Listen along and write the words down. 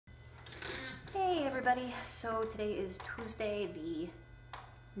everybody. So today is Tuesday, the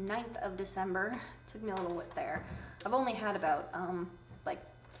 9th of December. Took me a little bit there. I've only had about like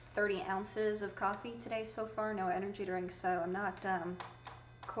 30 ounces of coffee today so far, no energy drinks, so I'm not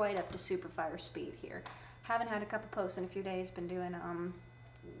quite up to super fire speed here. Haven't had a couple posts in a few days, been doing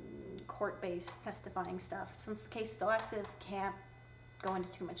court-based testifying stuff. Since the case is still active, can't go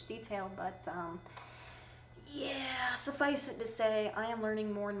into too much detail, but yeah, suffice it to say, I am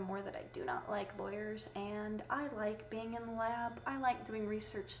learning more and more that I do not like lawyers, and I like being in the lab. I like doing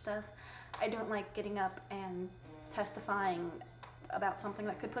research stuff. I don't like getting up and testifying about something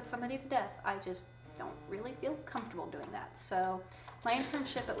that could put somebody to death. I just don't really feel comfortable doing that. So my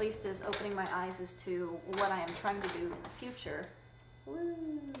internship at least is opening my eyes as to what I am trying to do in the future.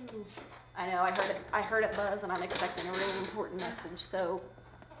 Woo! I know, I heard it buzz, and I'm expecting a really important message, so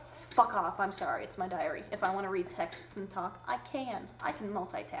fuck off, I'm sorry, it's my diary. If I want to read texts and talk, I can. I can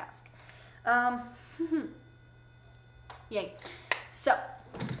multitask. Yay. So,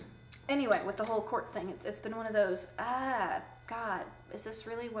 anyway, with the whole court thing, it's been one of those, God, is this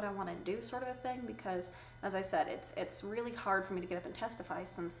really what I want to do sort of a thing? Because, as I said, it's really hard for me to get up and testify,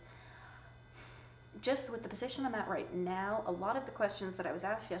 since just with the position I'm at right now, a lot of the questions that I was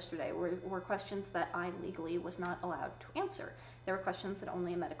asked yesterday were questions that I legally was not allowed to answer. There were questions that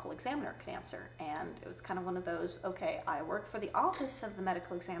only a medical examiner could answer, and it was kind of one of those, okay, I work for the office of the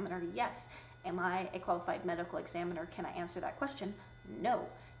medical examiner, yes. Am I a qualified medical examiner? Can I answer that question? No.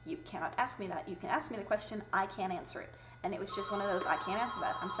 You cannot ask me that. You can ask me the question, I can't answer it. And it was just one of those, I can't answer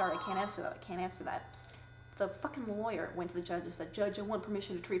that. I'm sorry, I can't answer that. I can't answer that. The fucking lawyer went to the judge and said, Judge, I want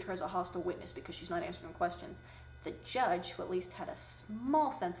permission to treat her as a hostile witness because she's not answering questions. The judge, who at least had a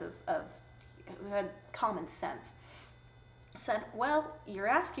small sense had common sense, said, well, you're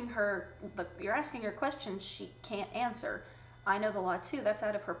asking her questions she can't answer. I know the law too, that's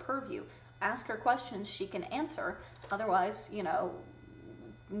out of her purview. Ask her questions she can answer, otherwise, you know,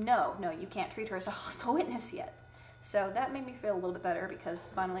 no, you can't treat her as a hostile witness yet. So that made me feel a little bit better,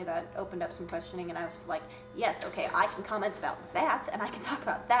 because finally that opened up some questioning, and I was like, yes, okay, I can comment about that, and I can talk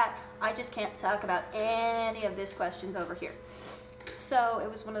about that, I just can't talk about any of this questions over here. So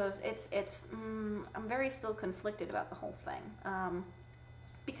it was one of those, I'm very still conflicted about the whole thing,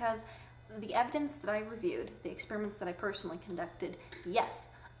 because the evidence that I reviewed, the experiments that I personally conducted,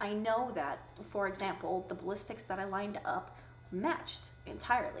 yes, I know that, for example, the ballistics that I lined up matched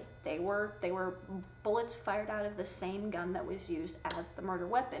entirely. They were bullets fired out of the same gun that was used as the murder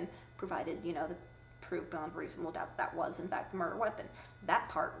weapon, provided, you know, the proof beyond reasonable doubt that was in fact the murder weapon. That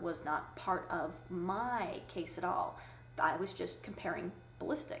part was not part of my case at all. I was just comparing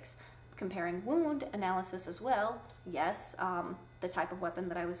ballistics, comparing wound analysis as well. Yes, the type of weapon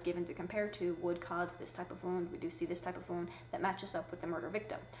that I was given to compare to would cause this type of wound. We do see this type of wound that matches up with the murder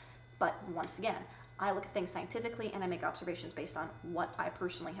victim. But once again, I look at things scientifically, and I make observations based on what I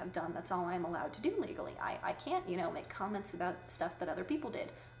personally have done. That's all I'm allowed to do legally. I can't, you know, make comments about stuff that other people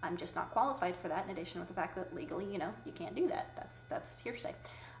did. I'm just not qualified for that, in addition with the fact that legally, you know, you can't do that. That's hearsay.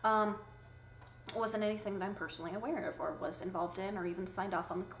 Wasn't anything that I'm personally aware of, or was involved in, or even signed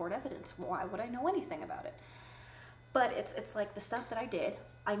off on the court evidence. Why would I know anything about it? But it's like the stuff that I did,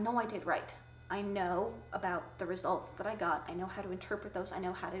 I know I did right. I know about the results that I got. I know how to interpret those. I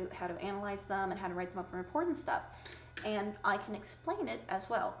know how to analyze them and how to write them up in a report and stuff. And I can explain it as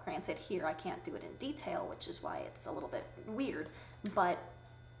well. Granted, here I can't do it in detail, which is why it's a little bit weird. But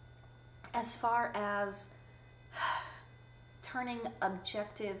as far as turning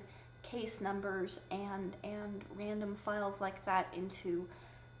objective case numbers and random files like that into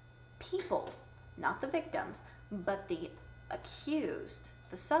people, not the victims, but the accused,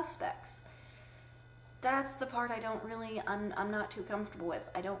 the suspects, that's the part I don't really, I'm not too comfortable with.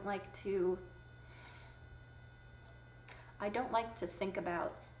 I don't like to think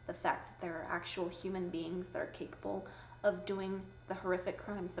about the fact that there are actual human beings that are capable of doing the horrific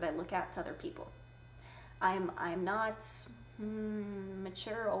crimes that I look at to other people. I'm not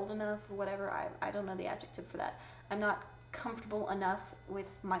mature, old enough, whatever, I don't know the adjective for that. I'm not comfortable enough with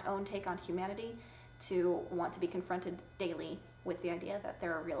my own take on humanity to want to be confronted daily with the idea that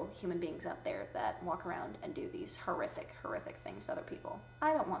there are real human beings out there that walk around and do these horrific things to other people.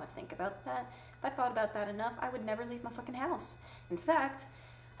 I don't want to think about that. If I thought about that enough, I would never leave my fucking house. In fact,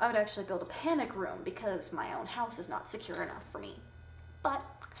 I would actually build a panic room, because my own house is not secure enough for me. But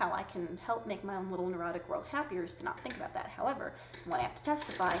how I can help make my own little neurotic world happier is to not think about that. However, when I have to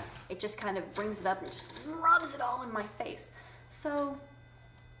testify, it just kind of brings it up and just rubs it all in my face. So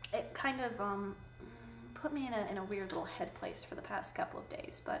it kind of put me in a weird little head place for the past couple of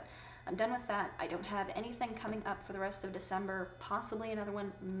days. But I'm done with that. I don't have anything coming up for the rest of December, possibly another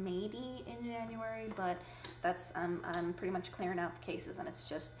one maybe in January, but that's, I'm pretty much clearing out the cases, and it's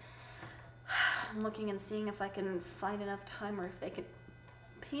just, I'm looking and seeing if I can find enough time, or if they could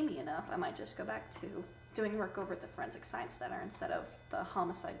pay me enough. I might just go back to doing work over at the Forensic Science Center instead of the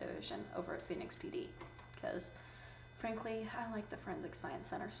Homicide Division over at Phoenix PD, because frankly, I like the Forensic Science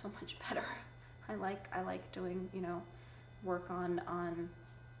Center so much better. I like doing, you know, work on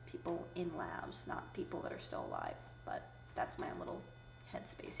people in labs, not people that are still alive. But that's my little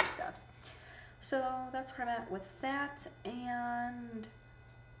headspacey stuff. So that's where I'm at with that, and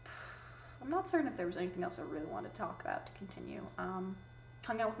I'm not certain if there was anything else I really wanted to talk about to continue.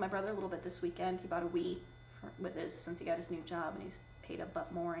 Hung out with my brother a little bit this weekend. He bought a Wii since he got his new job, and he's paid a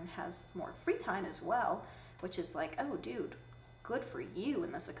butt more and has more free time as well, which is like, oh dude, good for you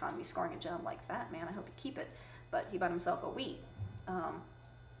in this economy, scoring a job like that, man. I hope you keep it. But he bought himself a Wii.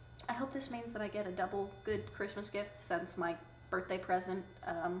 I hope this means that I get a double good Christmas gift, since my birthday present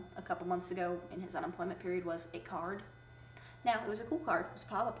a couple months ago in his unemployment period was a card. Now, it was a cool card. It was a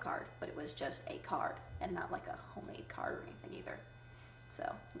pop-up card, but it was just a card and not like a homemade card or anything either.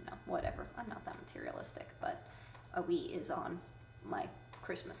 So, you know, whatever. I'm not that materialistic, but a Wii is on my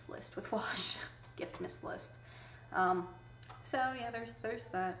Christmas list with Wash, gift miss list. So yeah, there's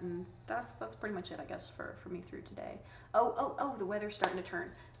that, and that's pretty much it, I guess, for me through today. Oh, the weather's starting to turn.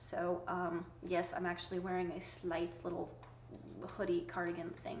 So, yes, I'm actually wearing a slight little hoodie cardigan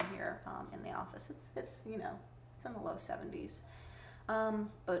thing here in the office. It's you know, it's in the low 70s.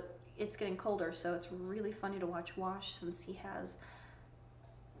 But it's getting colder, so it's really funny to watch Wash, since he has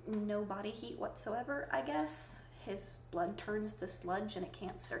no body heat whatsoever, I guess. His blood turns to sludge and it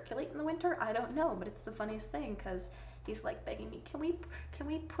can't circulate in the winter. I don't know, but it's the funniest thing, because he's like begging me, can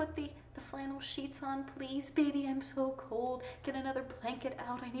we put the flannel sheets on, please, baby? I'm so cold. Get another blanket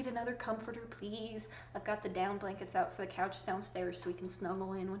out. I need another comforter, please. I've got the down blankets out for the couch downstairs so he can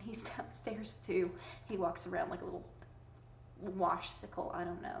snuggle in when he's downstairs too. He walks around like a little washsicle. I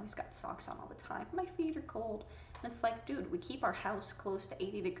don't know. He's got socks on all the time. My feet are cold. And it's like, dude, we keep our house close to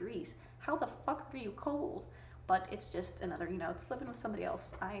 80 degrees. How the fuck are you cold? But it's just another, you know, it's living with somebody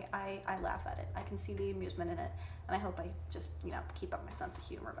else. I laugh at it. I can see the amusement in it. And I hope I just, you know, keep up my sense of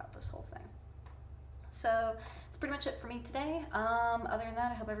humor about this whole thing. So that's pretty much it for me today. Other than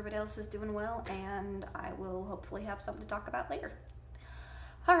that, I hope everybody else is doing well, and I will hopefully have something to talk about later.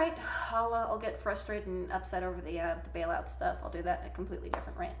 All right, I'll get frustrated and upset over the bailout stuff. I'll do that in a completely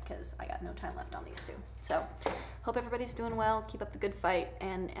different rant, because I got no time left on these two. So, hope everybody's doing well. Keep up the good fight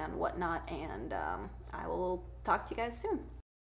and whatnot, and I will talk to you guys soon.